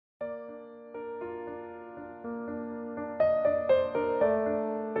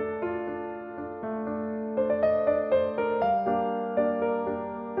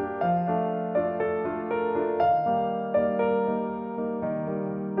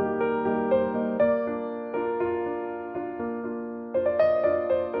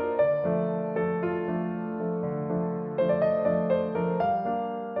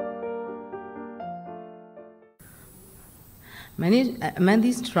Among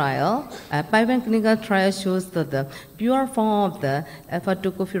these trials, a pipeline clinical trial shows that the pure form of the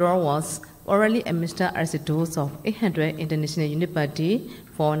alpha-tocopherol was orally administered as a dose of 800 international units per day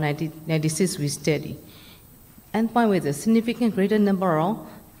for 96 weeks study. Endpoint with a significant greater number of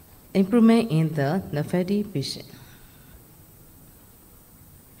improvement in the NAFLD patient.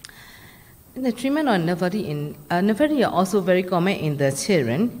 In the treatment of NAFLD are also very common in the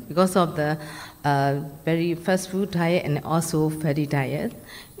children because of the very fast food diet and also fatty diet.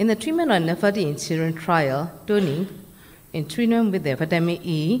 In the treatment of NAFLD in children trial, toning in treatment with the vitamin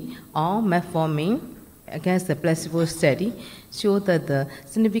E or metformin against the placebo study showed that the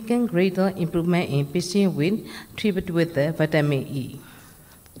significant greater improvement in patients with treated with the vitamin E.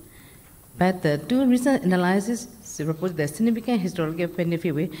 But the two recent analyses report the significant historical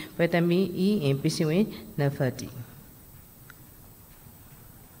benefit with vitamin E in patients with NAFLD.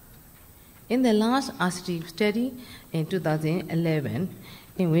 In the large RCT study in 2011,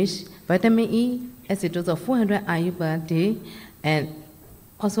 in which vitamin E as a dose of 400 IU per day and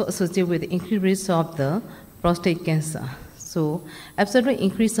also associated with the increased risk of the prostate cancer. So, absolute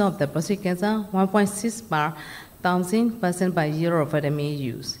increase of the prostate cancer 1.6 per 1,000% per year of vitamin E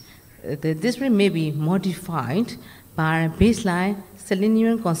use. This rate may be modified by baseline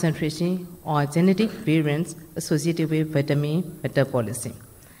selenium concentration or genetic variants associated with vitamin metabolism.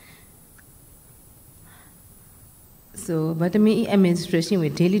 So, vitamin E administration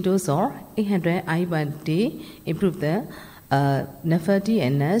with daily dose of 800 IU per day improve the NAFLD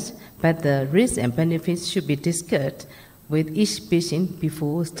and NASH, but the risks and benefits should be discussed with each patient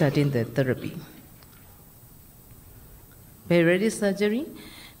before starting the therapy. Bariatric surgery,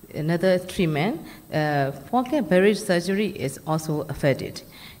 another treatment. Focal bariatric surgery is also affected.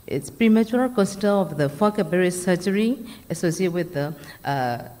 It's premature consider of the focal bariatric surgery associated with the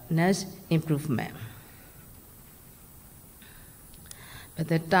NASH improvement. But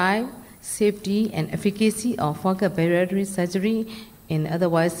the type, safety, and efficacy of focal bariatric surgery in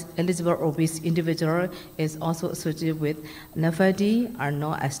otherwise eligible obese individual is also associated with NFALD are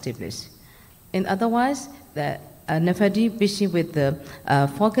not established. In otherwise, the NFALD patient with the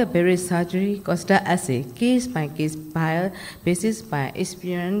focal bariatric surgery considered as a case-by-case basis by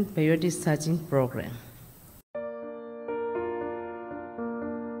experienced bariatric surgeon program.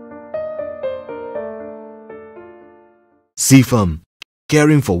 Zifam,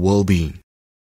 caring for well-being.